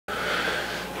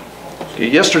Okay,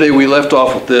 yesterday we left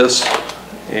off with this,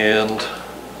 and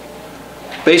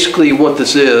basically what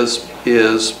this is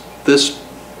this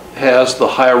has the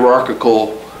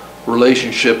hierarchical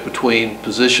relationship between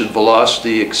position,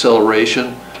 velocity,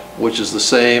 acceleration, which is the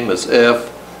same as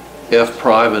F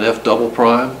prime, and F double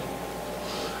prime.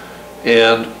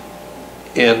 And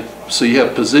so you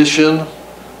have position,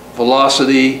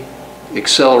 velocity,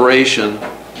 acceleration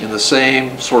in the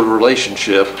same sort of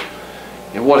relationship.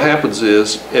 And what happens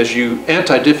is, as you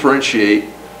anti-differentiate,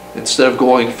 instead of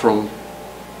going from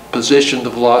position to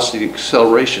velocity to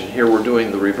acceleration, here we're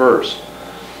doing the reverse.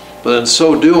 But in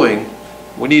so doing,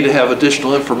 we need to have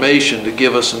additional information to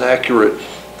give us an accurate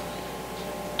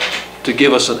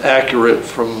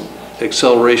from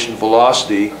acceleration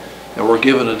velocity, and we're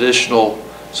given additional,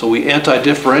 so we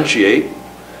anti-differentiate,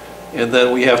 and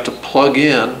then we have to plug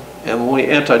in, and when we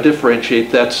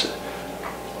anti-differentiate, that's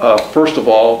first of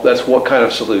all, that's what kind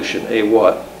of solution? A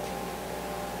what?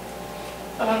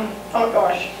 Oh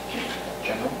gosh.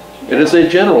 General? It is a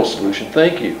general solution,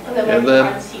 thank you.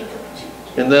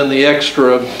 And then the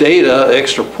extra data,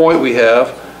 extra point we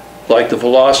have, like the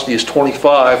velocity is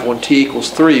 25 when t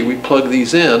equals 3, we plug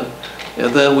these in,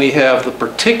 and then we have the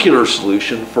particular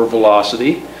solution for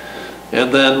velocity.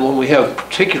 And then when we have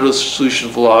particular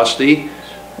solution velocity,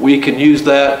 we can use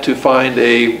that to find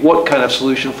a what kind of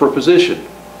solution for position.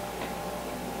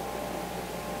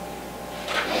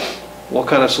 What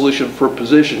kind of solution for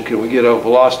position can we get out of a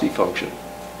velocity function?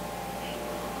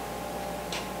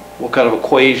 What kind of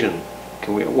equation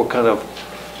can we, what kind of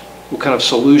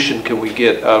solution can we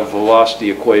get out of a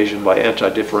velocity equation by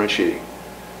anti-differentiating?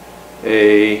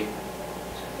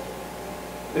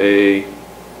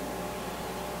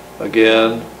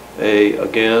 Again,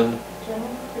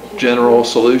 general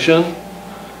solution.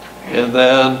 And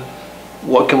then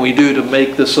what can we do to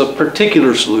make this a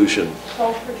particular solution?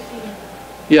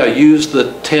 Yeah, use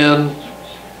the 1,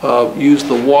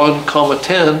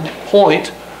 10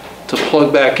 point to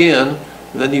plug back in,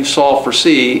 and then you solve for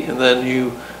C, and then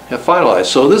you have finalized.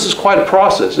 So this is quite a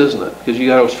process, isn't it? Because you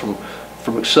got from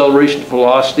acceleration to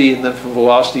velocity, and then from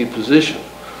velocity to position.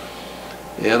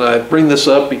 And I bring this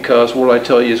up because what I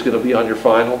tell you is going to be on your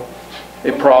final,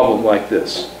 a problem like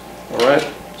this. All right?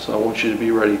 So I want you to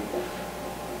be ready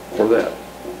for that.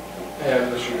 Yeah,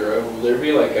 Mr. Grove, will there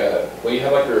be like will you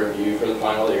have like a review for the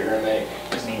final that you're going to make?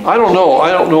 I don't know.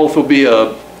 I don't know if it'll be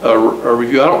a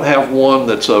review. I don't have one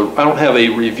I don't have a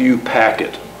review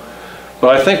packet.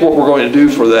 But I think what we're going to do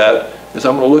for that is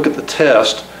I'm going to look at the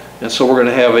test, and so we're going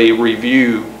to have a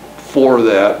review for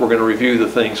that. We're going to review the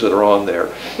things that are on there,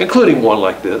 including one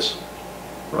like this,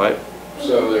 right?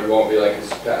 So there won't be like a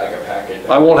packet?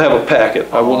 I won't have a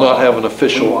packet. I will not have an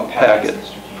official packet.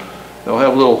 I'll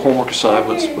have little homework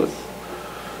assignments, but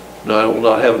no, I will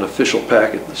not have an official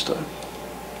packet this time.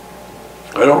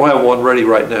 I don't have one ready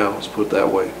right now, let's put it that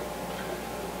way.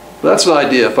 But that's an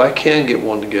idea. If I can get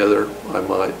one together, I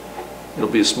might. It'll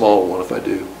be a small one if I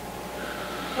do.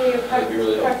 That'd be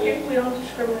really helpful. We don't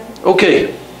discriminate.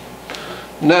 Okay.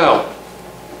 Now,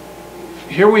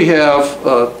 here we have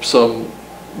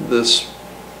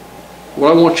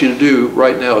what I want you to do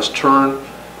right now is turn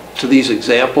to these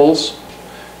examples,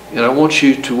 and I want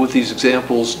you to, with these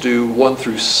examples, do 1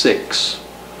 through 6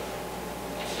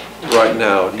 right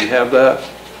now. Do you have that?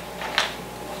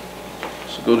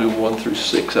 So go do 1 through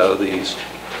 6 out of these.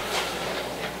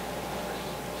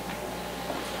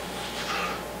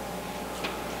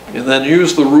 And then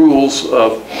use the rules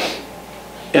of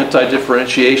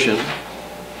anti-differentiation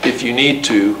if you need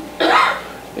to.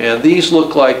 And these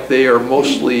look like they are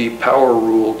mostly power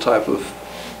rule type of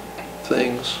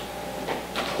things,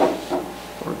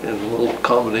 or in little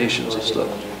combinations and stuff.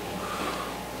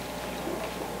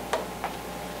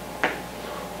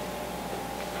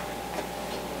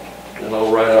 And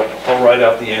I'll write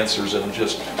out the answers in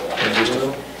just a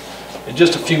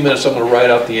few minutes. I'm going to write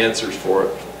out the answers for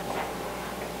it,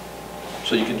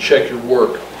 so you can check your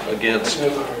work against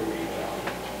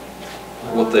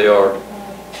what they are.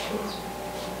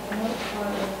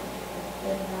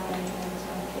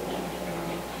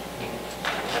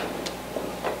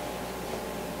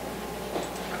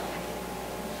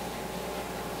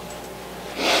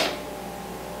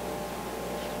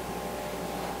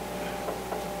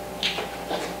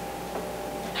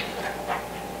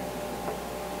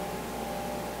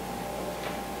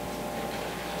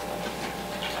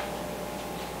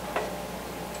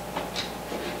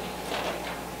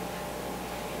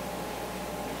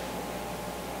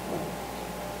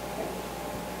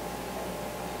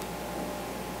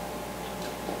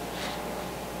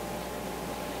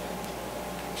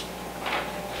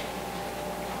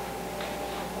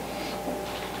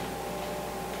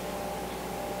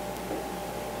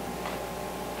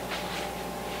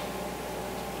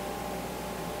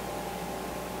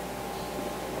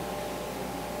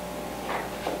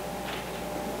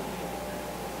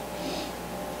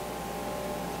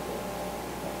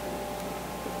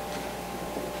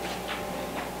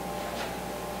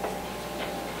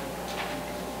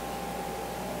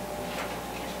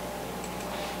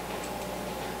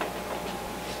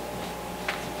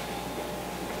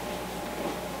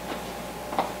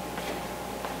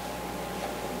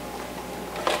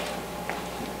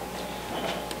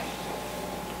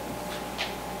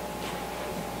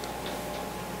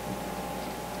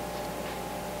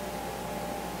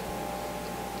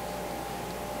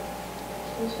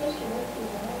 supposed to work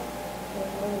these out, but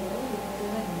really, because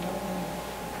I don't know.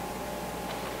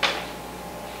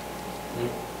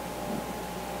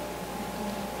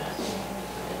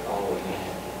 That's all we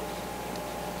have.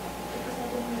 Because I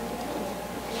didn't work it out.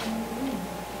 That's what I'm doing.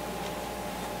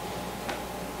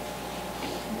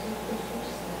 This is the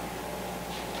first step.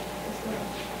 This is what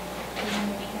I'm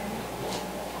making.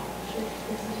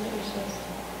 This is what you're supposed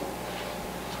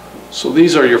to. So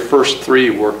these are your first three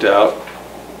worked out.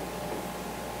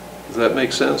 Does that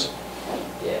make sense?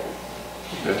 Yeah.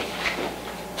 Okay.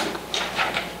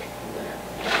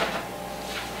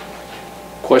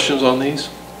 Questions on these?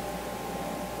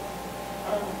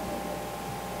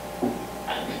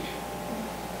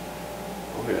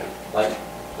 Okay. Like,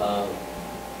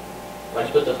 why'd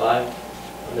you put the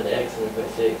 5 under the X and then put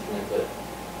 6 and then put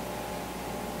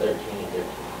 13 and 13?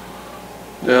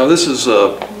 Now this is,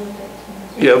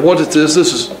 yeah, what it is,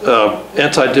 this is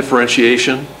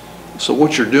anti-differentiation. So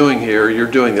what you're doing here, you're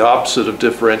doing the opposite of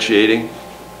differentiating.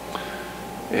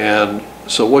 And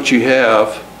so what you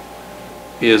have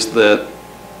is that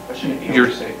That shouldn't be You're-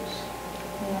 over 6.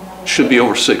 should be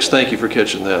over 6. Thank you for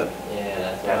catching that. Yeah,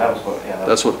 that's Yeah, that was what, yeah.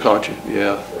 That's what caught you,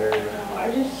 yeah.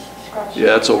 I just scratched.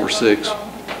 Yeah, it's over 6.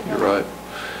 You're right.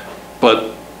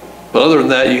 But other than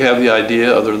that, you have the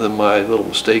idea, other than my little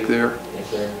mistake there? Yes,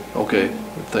 sir. Okay,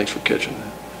 thanks for catching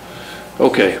that.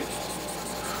 Okay,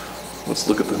 let's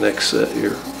look at the next set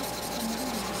here.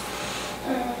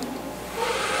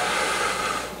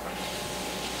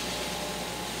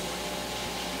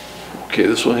 Okay,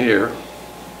 this one here,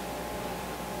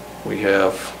 we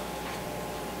have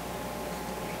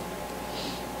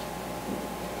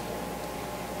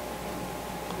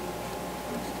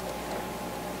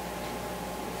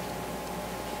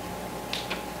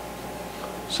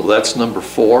so that's number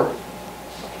 4.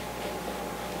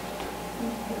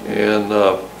 And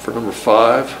for number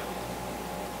 5,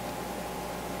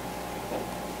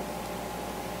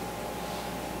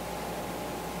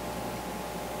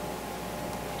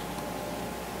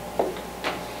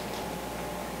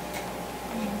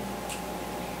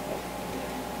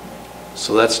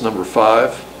 so that's number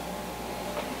 5.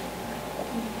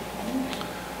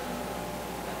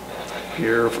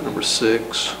 Here for number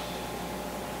 6.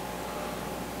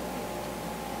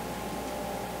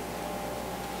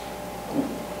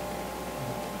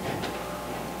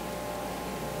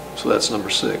 So that's number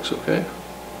 6, okay?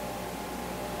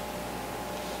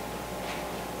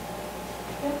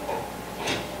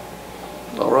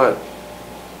 All right.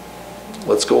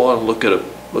 Let's go on and look at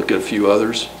a few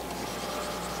others.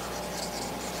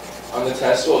 On the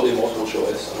test, will it be multiple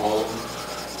choice on all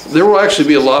of them? There will actually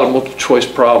be a lot of multiple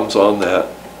choice problems on that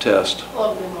test.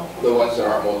 The ones that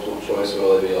aren't multiple choice,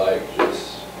 will it be like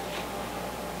just,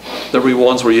 There'll be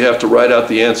ones where you have to write out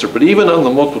the answer, but even on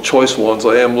the multiple choice ones,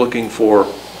 I am looking for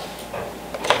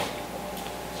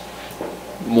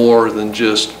more than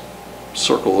just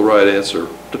circle the right answer,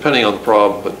 depending on the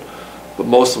problem, but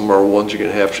most of them are ones you're going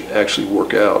to have to actually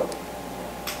work out.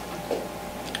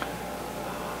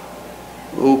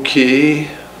 Okay,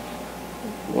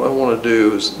 what I want to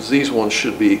do is these ones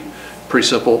should be pretty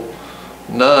simple.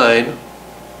 9,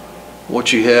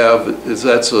 what you have is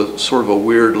that's a sort of a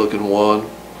weird looking one,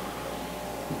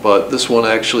 but this one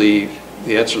actually,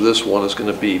 the answer to this one is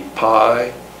going to be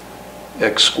pi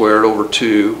x squared over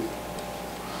 2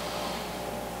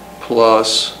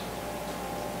 plus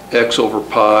x over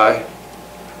pi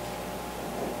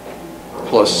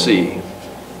plus c.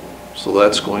 So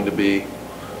that's going to be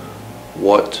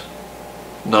what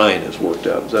 9 is worked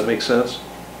out. Does that make sense?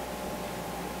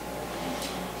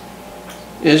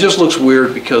 And it just looks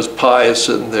weird because pi is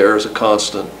sitting there as a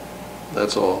constant.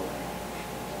 That's all.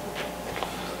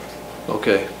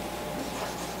 Okay.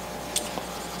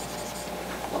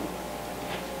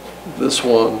 This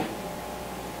one,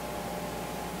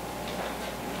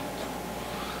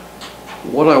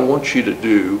 what I want you to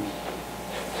do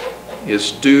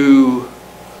is do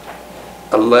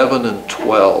 11 and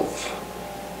 12.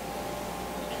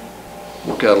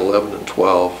 Work out 11 and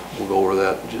 12. We'll go over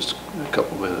that in just a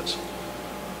couple minutes.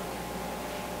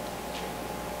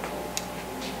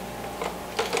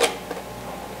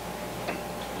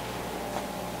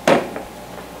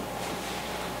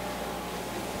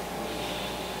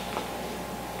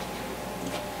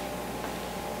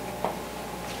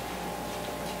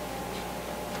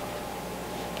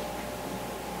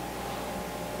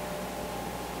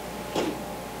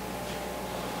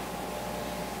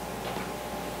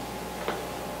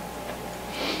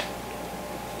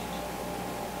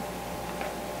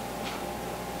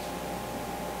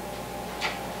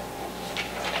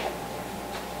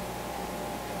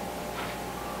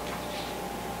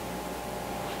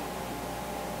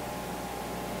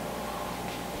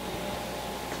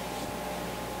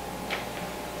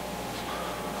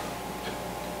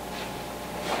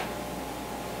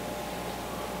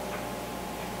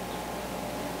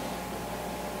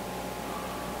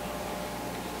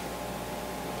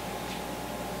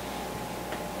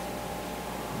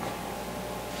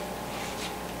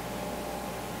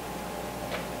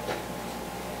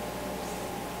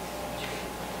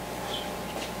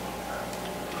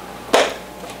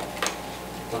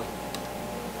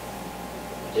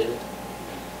 too?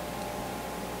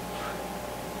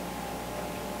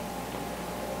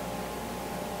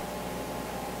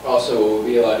 Also, will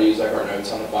we be allowed to use like our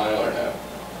notes on the final or no?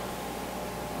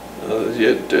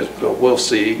 We'll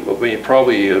see. I mean,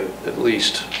 probably at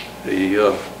least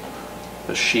a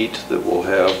sheet that will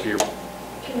have your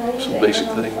Can I use some the basic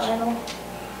on the things. final?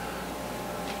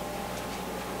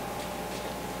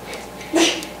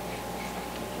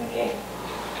 Okay,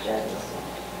 judges.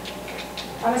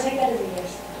 I'm gonna take that as a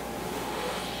yes.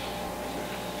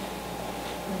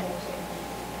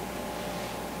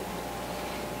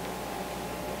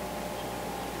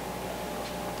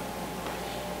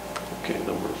 Okay,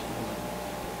 number.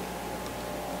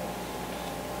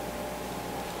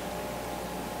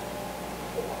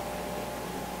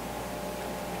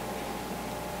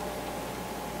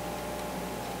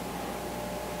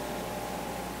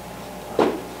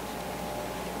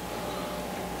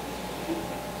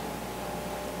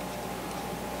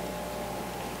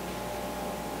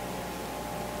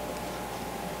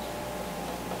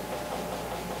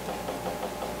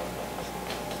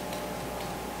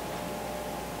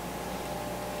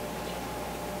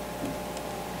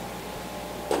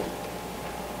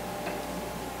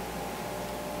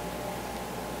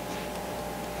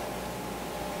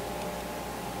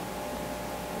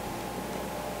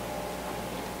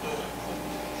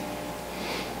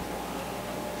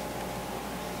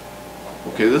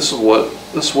 Okay, this is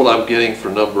what I'm getting for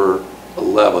number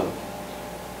 11.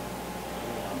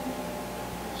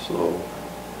 So,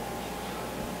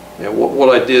 and what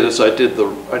I did is I did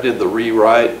the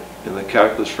rewrite in the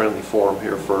calculus friendly form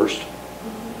here first,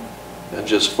 and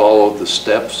just followed the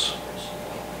steps.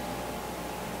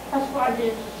 That's what I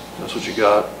did. That's what you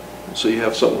got. And so you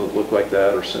have something that looked like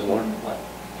that or similar.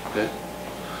 Okay.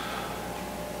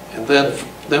 And then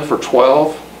for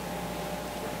 12,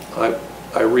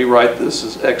 I rewrite this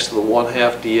as x to the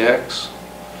 1/2 dx.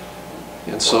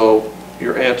 And so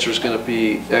your answer is going to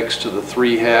be x to the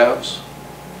 3/2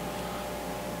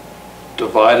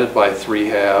 divided by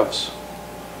 3/2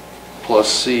 plus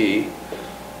c.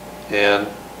 And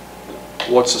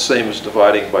what's the same as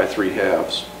dividing by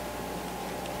 3/2?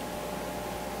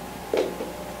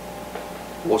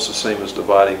 What's the same as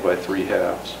dividing by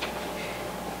 3/2?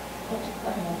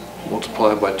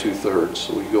 Multiplying by 2/3.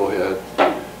 So we go ahead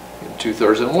and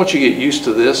 2/3. And once you get used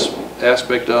to this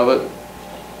aspect of it,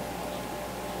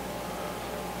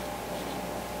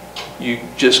 you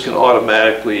just can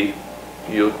automatically,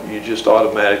 you just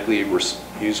automatically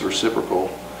use reciprocal.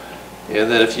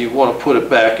 And then if you want to put it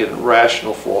back in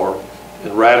rational form,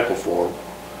 in radical form,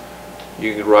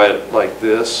 you can write it like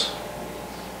this.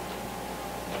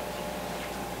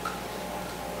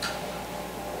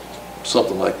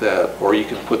 Something like that. Or you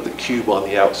can put the cube on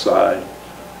the outside.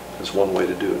 That's one way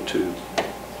to do it too.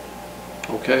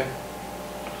 Okay?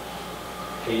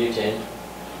 Can you do 10?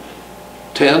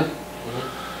 10?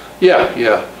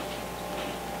 Yeah.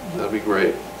 That'd be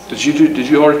great. Did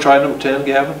you already try number 10,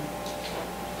 Gavin?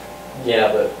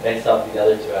 Yeah, but based off the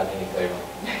other two, I think it's clear.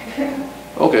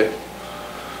 Okay.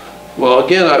 Well,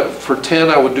 again, for 10,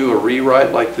 I would do a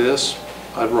rewrite like this.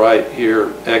 I'd write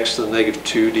here x to the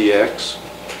 -2 dx.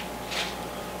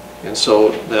 And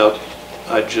so now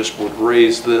I just would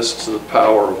raise this to the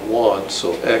power of 1.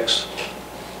 So x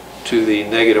to the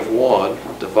 -1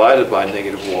 divided by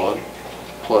 -1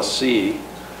 plus c.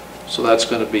 So that's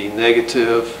going to be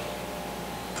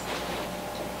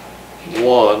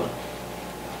 -1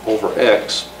 over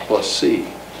x plus c.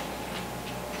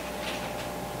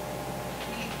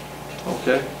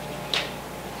 Okay?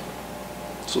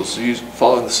 So it's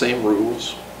following the same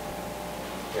rules.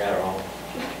 You're not wrong.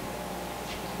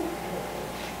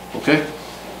 Okay?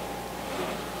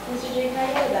 Mr. J, can I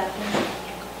go to the bathroom?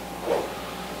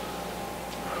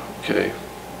 Okay.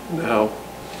 Now,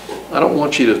 I don't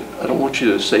want you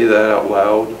to say that out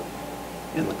loud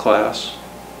in the class.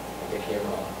 The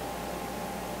camera on.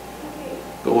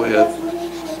 Go ahead.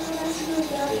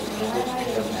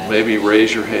 Maybe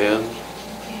raise your hand.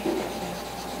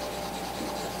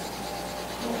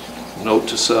 Note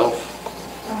to self.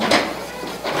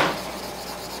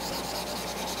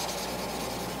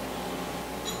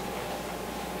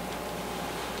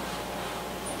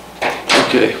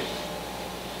 Okay.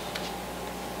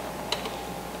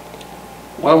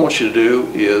 What I want you to do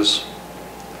is,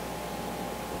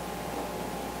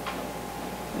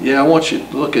 I want you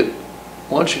to look at,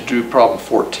 why don't you do problem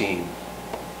 14?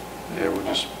 Yeah, we're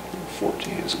just,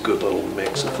 14 is a good little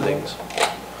mix of things.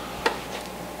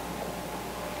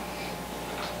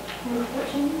 Number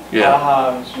 14? Yeah,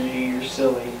 Haha, Mr. G, you're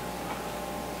silly.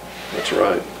 that's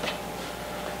right.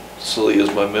 Silly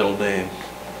is my middle name.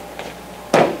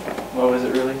 What was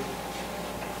it really?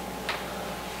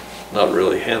 Not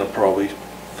really. Hannah probably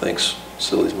thinks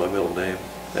Silly's my middle name,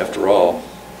 after all.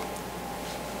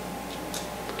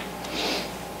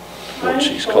 My What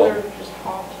she's shoulder called. just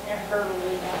popped and it hurt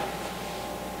really bad.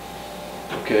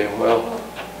 Okay, well,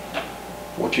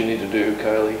 what you need to do,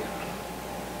 Kylie,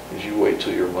 is you wait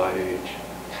till you're my age.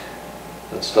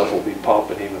 And stuff will be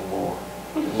popping even more.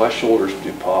 My shoulders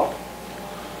do pop.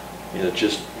 And it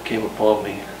just came upon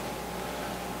me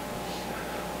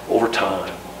over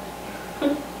time.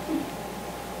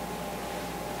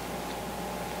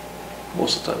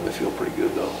 Most of the time they feel pretty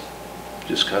good though.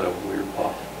 Just kind of weird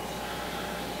pop.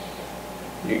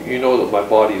 You know that my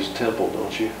body is a temple,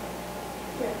 don't you?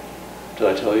 Yeah. Did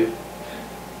I tell you?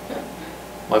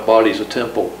 My body's a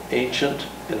temple, ancient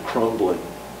and crumbling.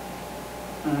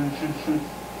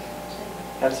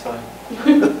 That's fine.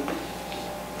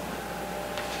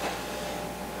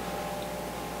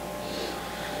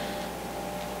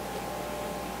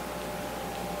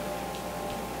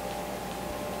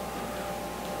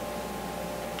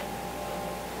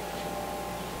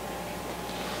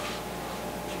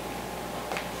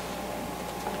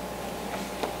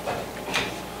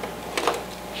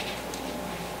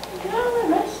 No, I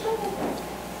messed up.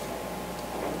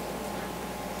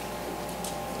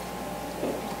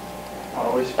 I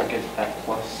always forget that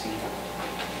plus C.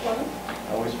 What?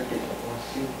 I always forget the plus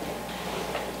C.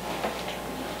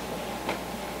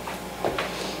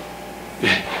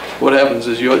 What happens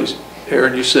is you always,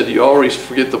 Aaron, you said you always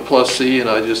forget the plus C, and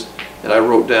I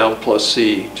wrote down plus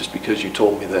C just because you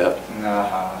told me that.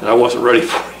 Nah. And I wasn't ready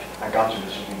for you. I got you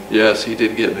this week. Yes, he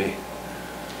did get me.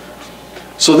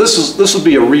 So this will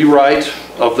be a rewrite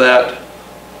of that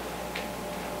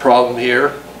problem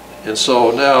here. And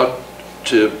so now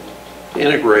to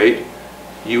integrate,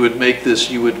 you would make this,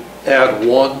 you would add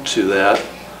 1 to that.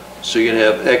 So you're going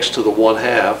to have x to the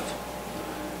 1/2.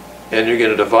 And you're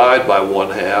going to divide by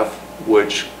 1/2,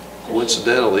 which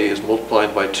coincidentally is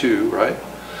multiplied by 2, right?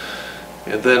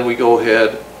 And then we go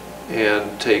ahead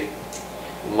and take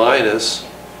minus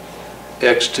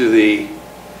x to the,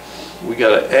 we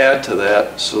got to add to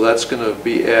that, so that's going to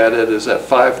be added, is that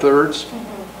 5/3?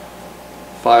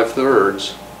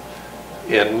 5/3,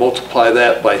 and multiply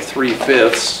that by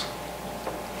 3/5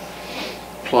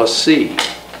 plus c.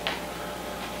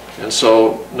 And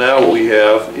so now what we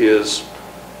have is,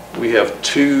 we have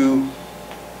 2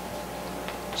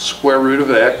 square root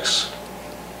of x,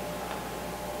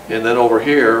 and then over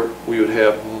here we would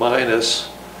have minus,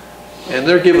 and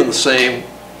they're given the same,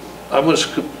 I'm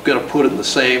just going to put it in the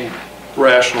same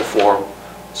rational form,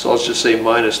 so let's just say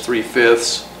minus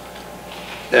 3/5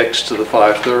 x to the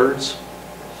 5/3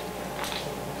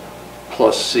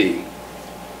 plus c.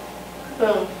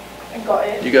 Boom. I got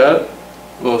it. You got it?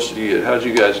 Most of you did. How'd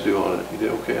you guys do on it? You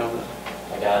did okay on that?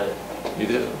 I got it. You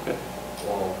did? Okay.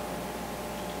 Well,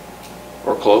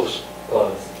 Or close?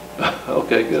 close.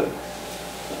 Okay, good.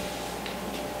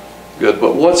 Good,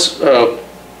 but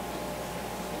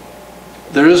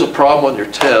there is a problem on your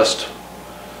test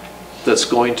that's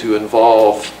going to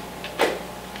involve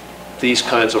these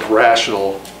kinds of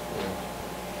rational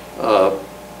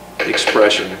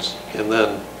expressions, and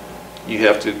then you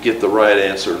have to get the right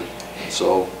answer.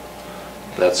 So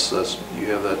that's you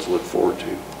have that to look forward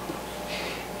to,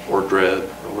 or dread,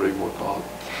 or whatever you want to call it.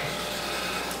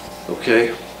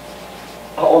 Okay.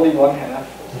 Only 1/2.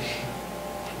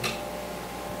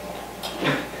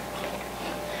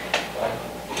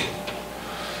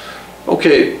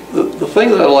 Okay, the thing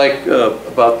that I like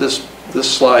about this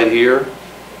slide here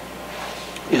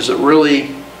is it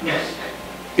really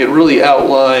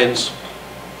outlines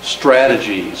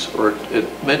strategies, or it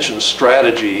mentions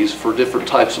strategies for different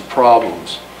types of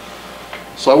problems.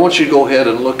 So I want you to go ahead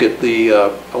and look at the,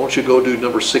 I want you to go do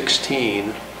number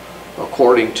 16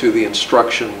 according to the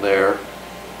instruction there,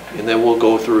 and then we'll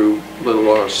go through a little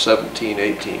on 17,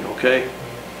 18, okay?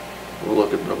 We'll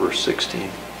look at number 16.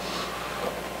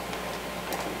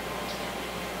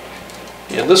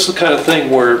 And this is the kind of thing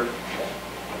where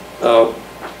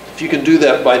if you can do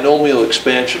that binomial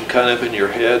expansion kind of in your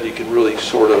head, you can really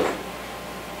sort of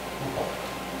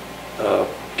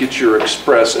get your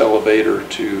express elevator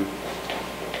to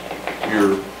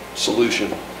your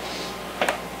solution.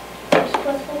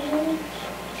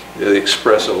 Yeah, the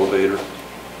express elevator.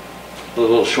 The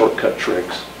little shortcut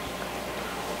tricks.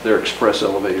 They're express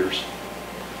elevators.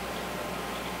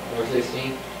 Number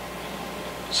 16?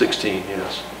 16,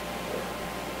 yes.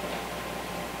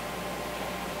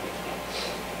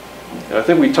 And I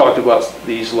think we talked about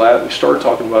these we started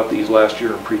talking about these last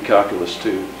year in pre-calculus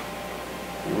too.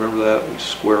 You remember that? With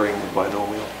squaring the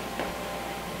binomial?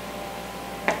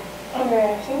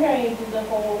 Okay, I think I did the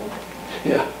whole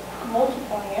Yeah.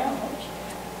 multiplying out.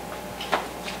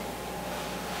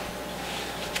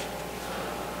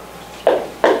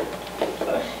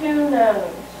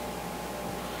 pens.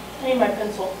 I need my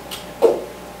pencil.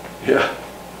 Yeah.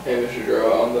 Hey, Mr.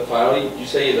 Duro, on the final, you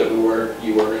say that you were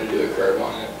gonna do a curve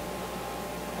on it.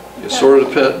 It sort of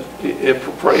depends,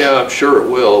 yeah, I'm sure it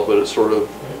will, but it's sort of,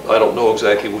 I don't know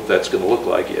exactly what that's gonna look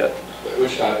like yet. But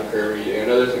which type of curve are you doing? I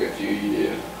know there's like a few you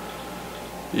do.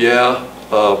 Yeah,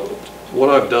 what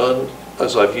I've done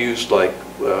is I've used like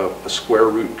a square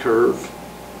root curve.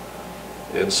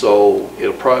 And so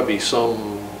it'll probably be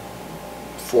some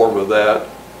form of that.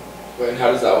 And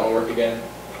how does that one work again?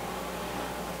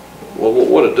 Well,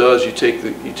 what it does, you take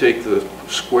the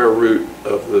square root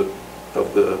of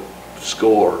the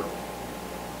score.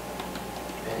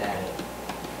 And add it.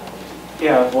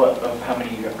 Yeah, of how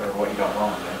many you got, or what you got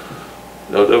wrong, right?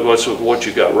 No, that's what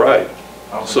you got right.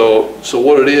 Okay. So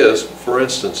what it is, for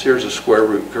instance, here's a square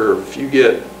root curve. If you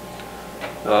get,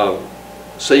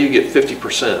 say you get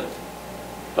 50%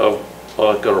 of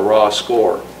like a raw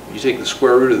score, you take the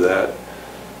square root of that,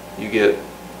 you get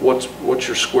what's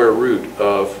your square root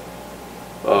of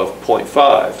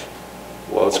 0.5?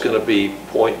 Well, it's going to be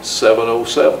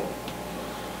 0.707.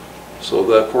 So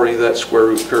that, according to that square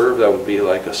root curve, that would be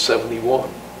like a 71.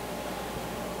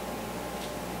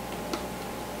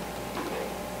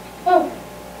 Oh,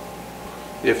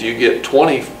 If you get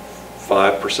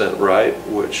 25% right,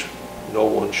 which no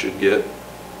one should get,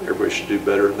 everybody should do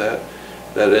better than that,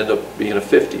 that'd end up being a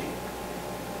 50. It's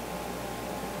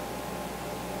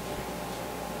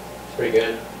pretty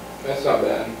good. That's not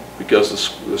bad. Because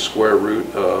the square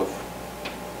root of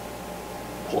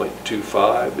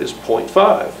 0.25 is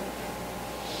 0.5.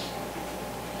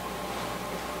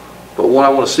 But what I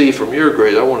want to see from your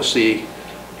grade, I want to see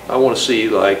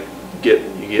like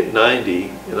you get 90,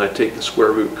 and I take the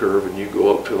square root curve and you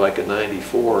go up to like a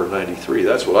 94 or 93.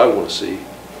 That's what I want to see.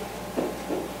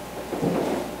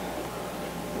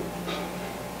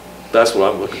 That's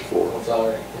what I'm looking for. That's all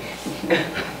right.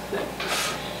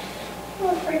 I'm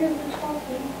afraid of the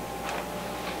talking.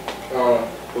 I don't know.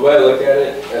 The way I look at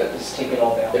it, Just take it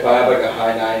all down. if I have like a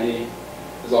high 90,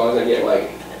 as long as I get like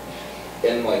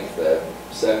in like the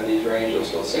 70s range, it'll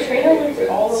still say. Katrina looks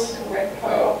all those red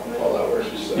how cards. all that works.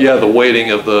 So. Yeah, the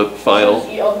weighting of the final.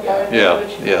 Yeah,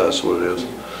 that's what it is.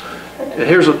 And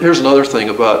here's another thing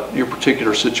about your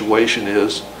particular situation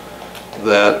is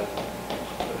that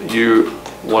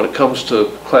when it comes to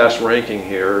class ranking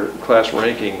here, class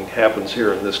ranking happens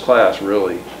here in this class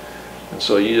really. And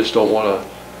so you just don't want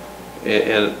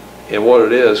to, and what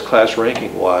it is, class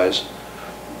ranking wise,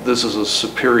 this is a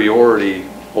superiority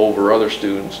over other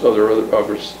students,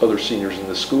 other seniors in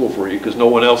this school for you, because no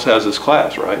one else has this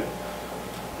class, right?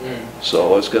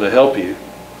 So it's going to help you.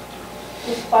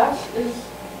 This class is,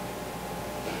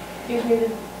 excuse me,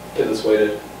 Get this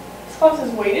weighted. this class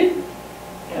is weighted?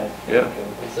 Yeah. Yeah.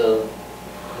 So,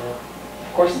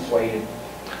 Of course it's weighted.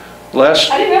 Last,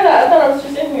 I didn't know that, I thought I was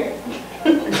just in here.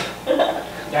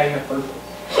 Yeah, you have purpose.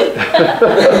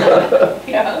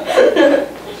 Yeah.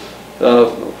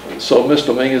 so Ms.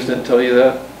 Dominguez didn't tell you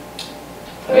that?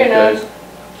 Okay, no.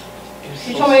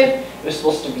 She told me, You're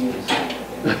supposed to be this.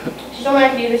 she told me I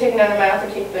could either take another math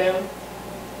or take them.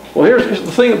 Well, here's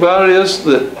the thing about it is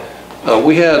that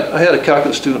I had a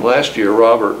calculus student last year,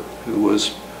 Robert, who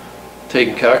was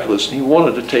taking calculus, and he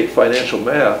wanted to take financial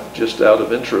math just out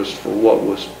of interest for what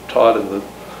was taught in the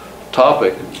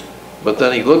topic, but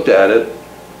then he looked at it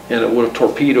and it would have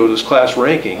torpedoed his class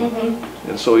ranking,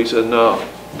 and so he said no,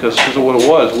 because what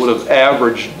it would have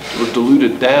averaged or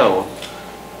diluted down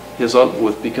his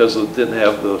because it didn't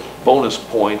have the bonus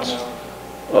points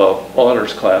of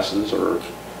honors classes or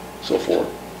so forth.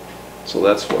 So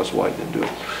that's why I didn't do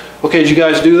it. Okay, did you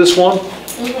guys do this one?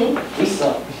 We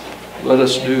suck. Let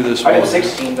us do this I one. got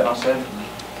 16, but I said,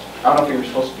 I don't know if you were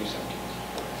supposed to do 17.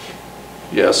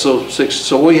 Yeah,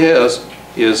 so what he has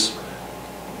is,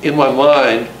 in my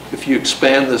mind, if you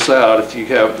expand this out, if you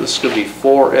have, this is going to be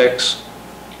 4x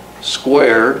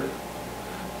squared,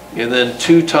 and then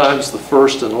 2 times the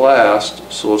first and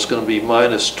last, so it's going to be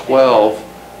minus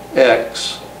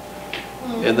 12x,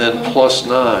 and then plus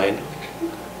 9.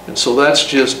 And so that's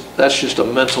just a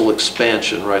mental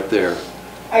expansion right there.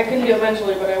 I couldn't do it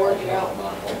mentally, but I worked it out.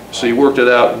 So you worked it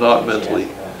out, not mentally.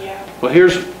 Yeah. Well,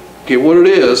 here's, okay, what it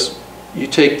is, you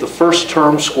take the first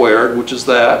term squared, which is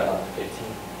that,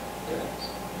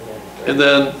 and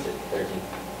then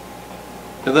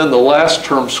the last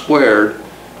term squared,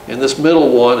 and this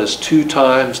middle one is 2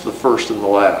 times the first and the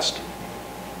last.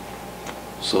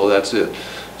 So that's it.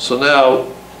 So now,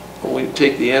 when we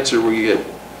take the answer, we get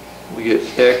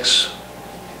x,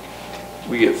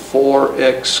 we get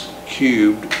 4x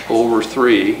cubed over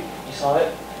 3 You saw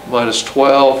it? minus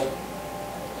 12x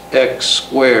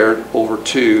squared over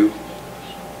 2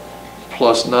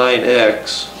 plus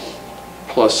 9x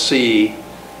plus c,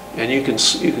 and you can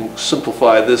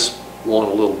simplify this one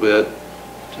a little bit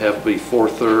to have it be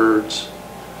 4/3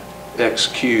 x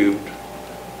cubed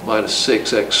minus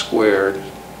 6x squared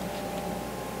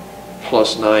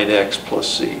plus 9x plus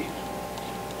c.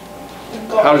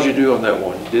 How did you do on that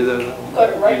one? You did that? Got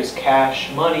it right. Use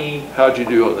cash, money. How'd you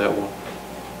do on that one?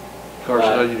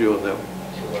 Carson, how'd you do on that one?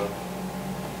 Too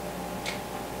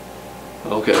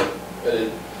low. Okay. I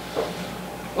did.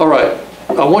 All right.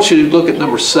 I want you to look at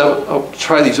number 7. I'll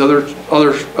try these other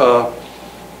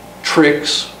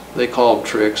tricks. They call them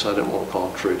tricks. I didn't want to call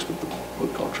them tricks, but we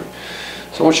call them tricks.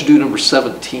 So I want you to do number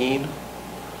 17,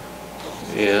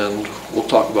 and we'll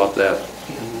talk about that.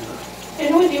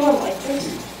 Didn't we do one like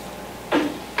this?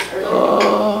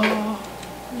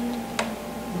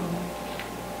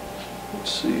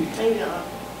 Let's see. Maybe not.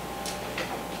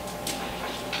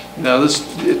 Now this,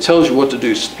 it tells you what to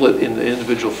do, split into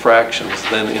individual fractions,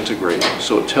 then integrate.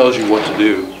 So it tells you what to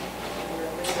do.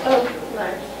 Oh,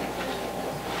 nice.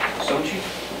 Don't you?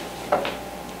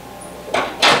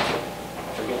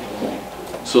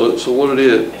 So what it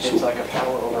is, If it's like a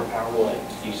power over power, like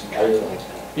using calculator.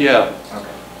 yeah. Okay,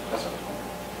 that's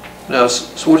what. Now,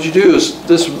 so what you do is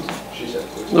this, She said,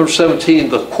 please. number 17,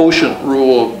 the quotient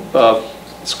rule,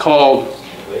 it's called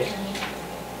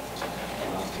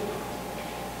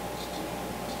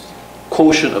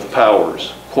quotient of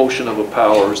powers. Quotient of a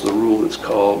power is the rule that's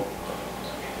called.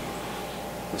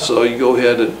 So you go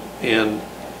ahead and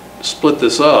split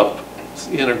this up. It's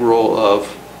the integral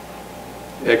of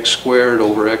x squared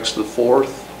over x to the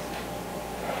 4th,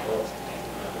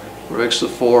 or x to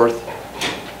the 4th,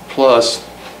 plus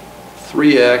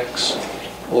 3x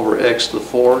over x to the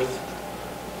 4th,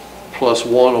 plus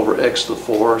 1 over x to the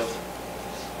 4th,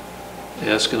 and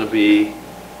that's going to be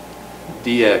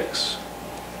dx.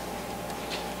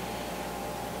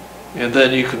 And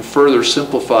then you can further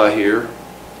simplify here.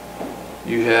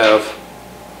 You have,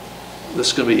 this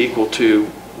is going to be equal to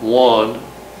 1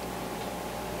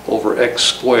 over x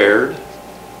squared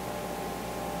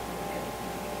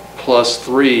plus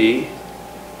 3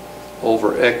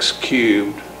 over x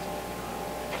cubed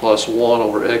plus 1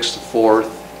 over x to the 4th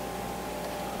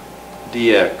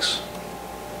dx.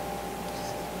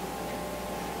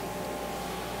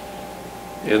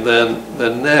 And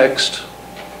then next,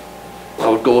 I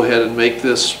would go ahead and make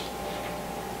this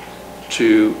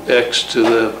to x to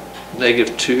the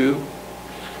negative 2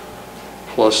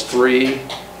 plus 3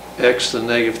 x to the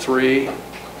negative 3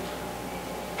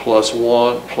 plus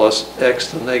 1 plus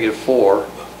x to the negative 4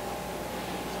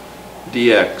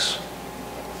 dx.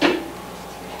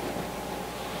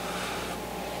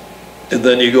 And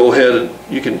then you go ahead and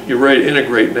you're ready to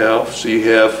integrate now. So you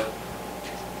have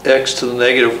x to the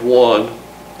negative 1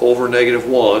 over negative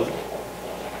 1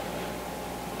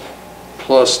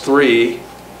 plus 3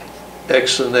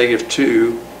 x to the negative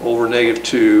 2 over negative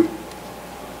 2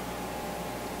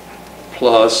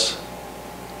 plus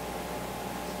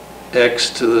x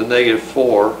to the negative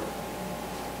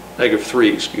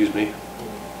 3, excuse me.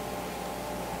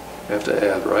 I have to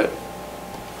add, right?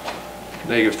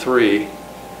 Negative 3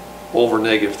 over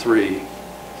negative 3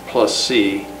 plus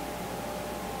c.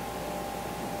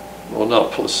 Well,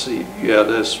 not plus c. Yeah,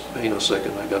 this. Hang on a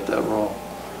second, I got that wrong.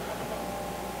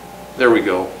 There we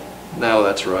go. Now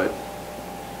that's right.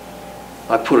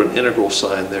 I put an integral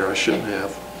sign there. I shouldn't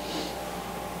have.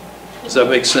 Does that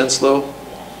make sense, though?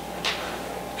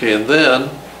 Okay, and then,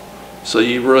 so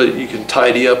you can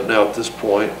tidy up now at this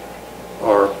point.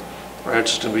 Our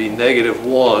answer is going to be negative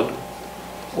 1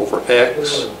 over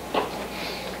x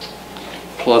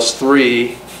plus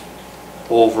 3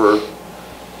 over,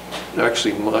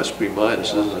 actually must be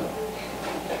minus, isn't it?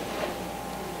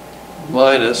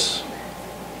 Minus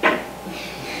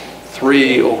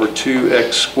 3 over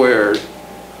 2x squared,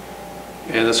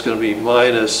 and it's going to be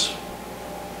minus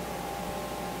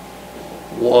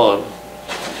 1,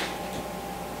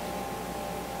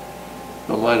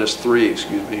 no, minus 3,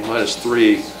 excuse me, minus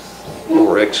 3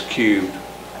 over x cubed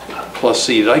plus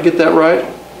c. Did I get that right?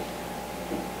 I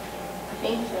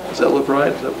think so. Does that look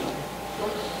right?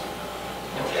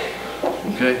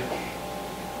 Okay.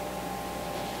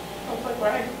 Looks like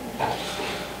right.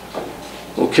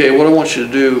 Okay, what I want you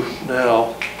to do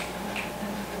now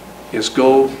is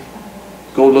go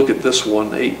look at this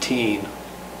one, 18.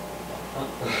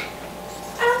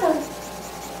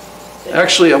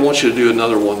 Actually, I want you to do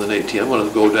another one than 18. I'm going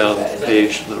to go down the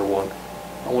page, another one.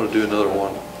 I want to do another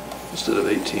one instead of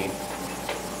 18.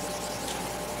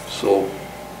 So,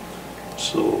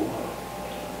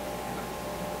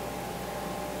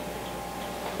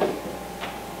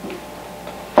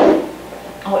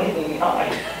 Oh, it made me high.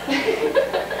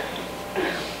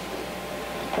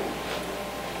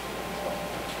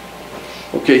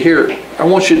 Okay, here, I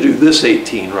want you to do this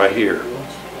 18 right here.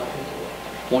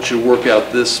 I want you to work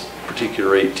out this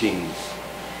particular 18.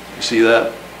 You see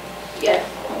that? Yes.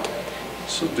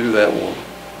 So do that one.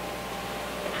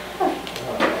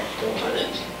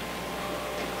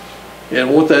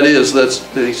 And what that is,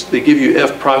 they give you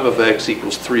f prime of x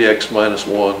equals 3x minus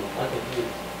 1.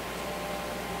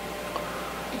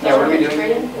 Yeah, what are we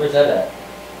doing? Where's that at?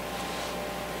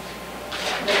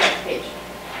 The next page.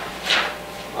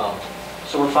 Oh.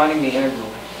 So we're finding the integral.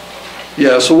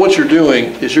 Yeah, so what you're doing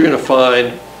is you're going to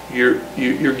find,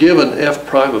 you're given f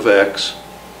prime of x,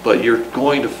 but you're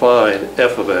going to find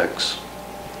f of x.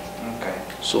 Okay.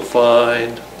 So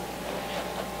find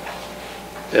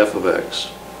f of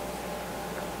x.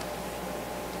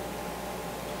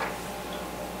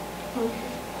 Okay.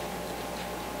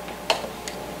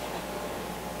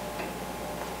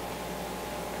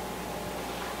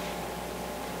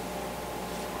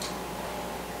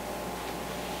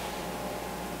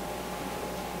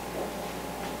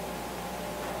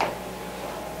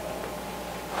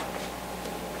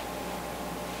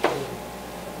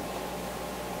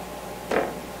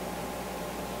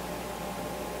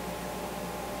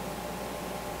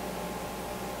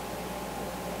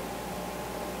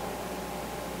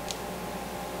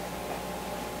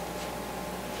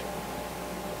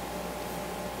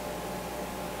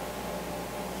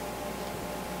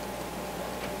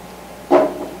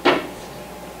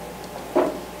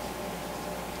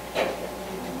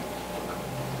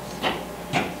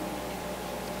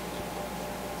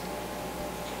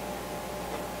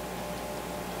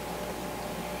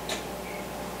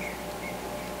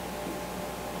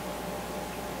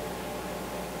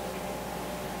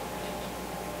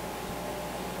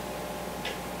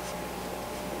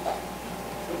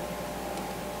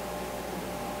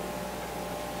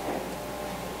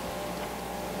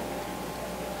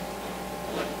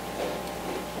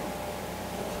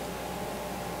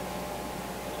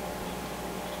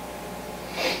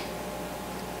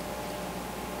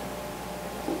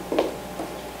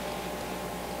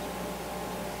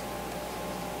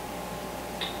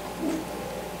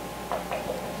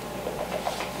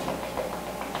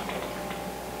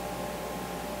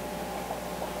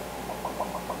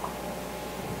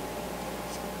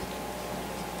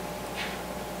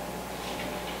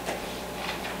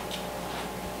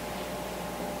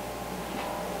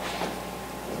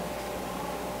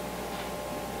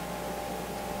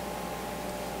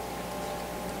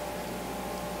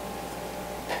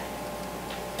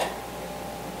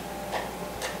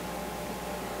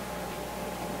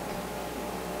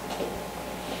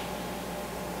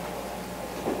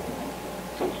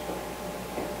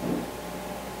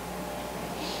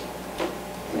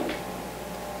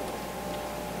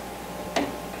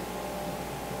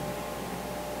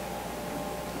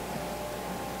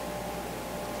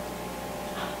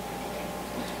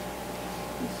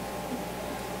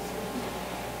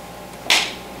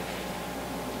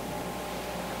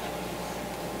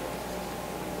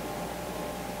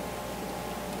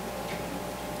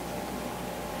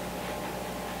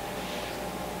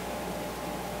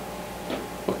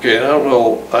 Okay, and I don't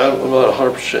know, I'm not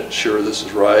 100% sure this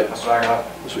is right. That's what I got.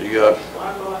 That's what you got.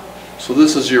 So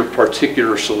this is your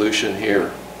particular solution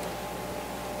here.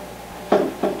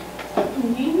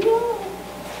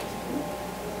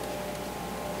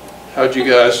 How'd you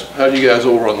guys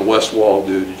over on the west wall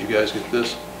do? Did you guys get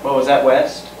this? What was that,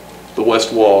 west? The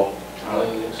west wall. Oh, I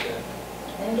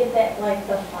didn't get that, like,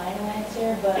 the final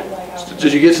answer, but like. I was-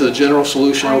 Did you get to the general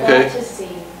solution I okay? got to C.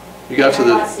 You got to I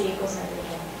got the, C equals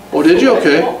everything. oh, did you?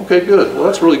 Okay, okay, good. Well,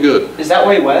 that's really good. Is that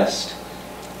way west?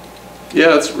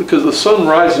 Yeah, it's because the sun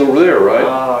rises over there, right?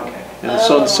 Oh, okay. And the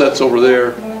sun sets over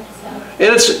there. North,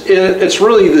 south. And it's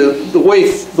really the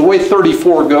way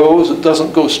 34 goes. It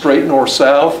doesn't go straight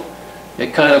north-south.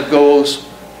 It kind of goes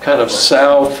kind of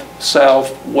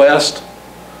south-southwest.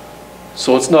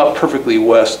 So it's not perfectly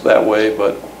west that way,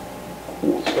 but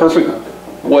perfect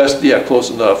west, yeah, close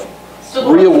enough.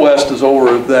 Real west is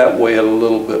over that way a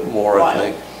little bit more, I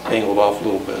think, angled off a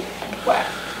little bit.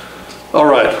 All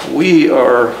right, we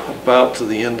are about to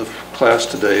the end of class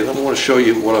today. Then I want to show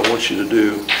you what I want you to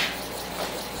do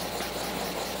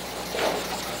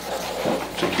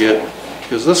to get,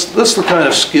 because this is the kind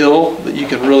of skill that you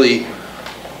can really,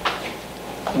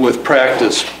 with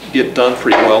practice, get done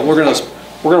pretty well. We're gonna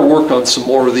work on some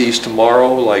more of these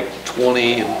tomorrow, like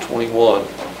 20 and 21.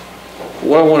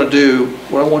 What I want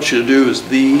you to do is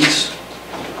these.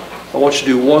 I want you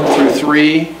to do 1 through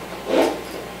 3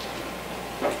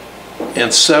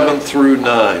 and 7 through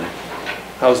 9.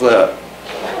 How's that?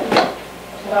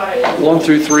 1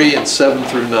 through 3 and 7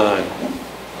 through 9.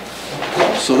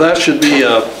 So that should be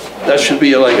that should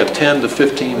be like a 10 to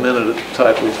 15 minute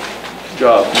type of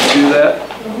job. Can you do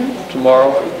that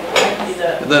tomorrow?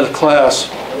 And then a class.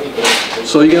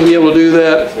 So you're gonna be able to do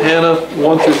that, Hannah,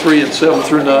 1 through 3 and 7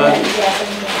 through 9?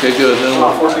 Okay, good. Then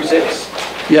we'll, 4 through 6?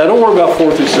 yeah, don't worry about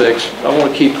 4 through 6. I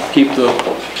want to keep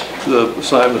the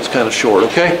assignments kind of short,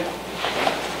 okay?